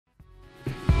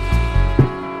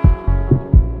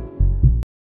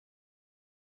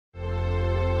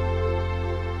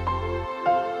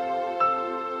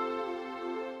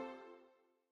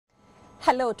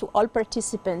hello to all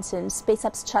participants in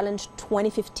SpaceApps Challenge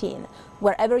 2015.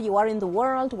 Wherever you are in the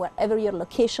world, wherever your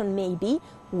location may be,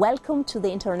 welcome to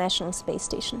the International Space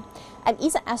Station. I'm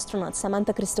ESA astronaut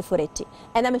Samantha Cristoforetti,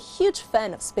 and I'm a huge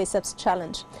fan of SpaceApps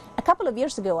Challenge. A couple of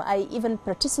years ago, I even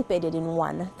participated in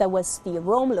one that was the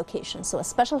Rome location, so a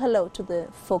special hello to the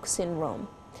folks in Rome.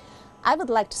 I would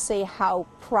like to say how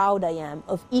proud I am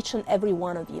of each and every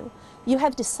one of you. You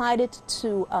have decided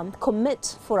to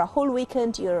commit for a whole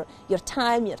weekend your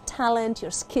time, your talent, your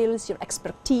skills, your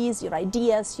expertise, your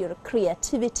ideas, your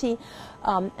creativity,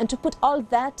 and to put all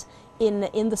that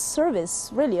in the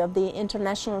service, really, of the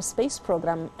International Space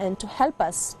Program and to help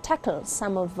us tackle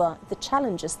some of the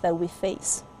challenges that we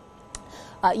face.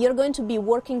 You're going to be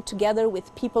working together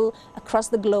with people across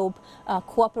the globe,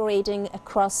 cooperating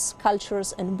across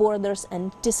cultures and borders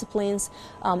and disciplines,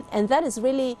 and that is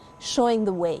really showing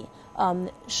the way,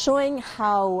 showing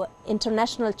how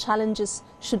international challenges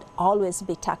should always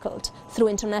be tackled through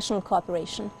international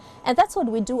cooperation. And that's what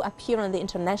we do up here on the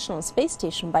International Space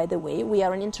Station, by the way. We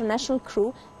are an international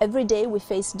crew. Every day we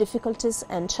face difficulties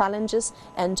and challenges,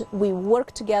 and we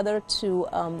work together to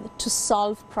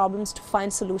solve problems, to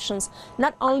find solutions,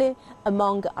 not only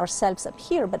among ourselves up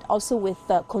here, but also with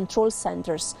control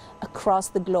centers across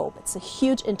the globe. It's a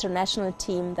huge international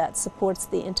team that supports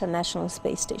the International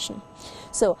Space Station.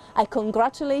 So I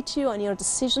congratulate you on your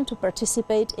decision to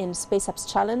participate in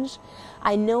SpaceApps Challenge.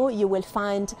 I know you will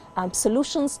find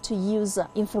solutions to use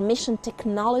information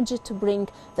technology to bring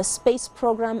the space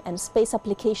program and space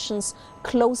applications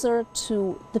closer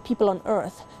to the people on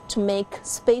Earth, to make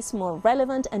space more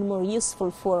relevant and more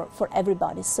useful for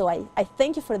everybody. So I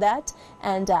thank you for that,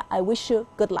 and I wish you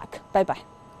good luck. Bye-bye.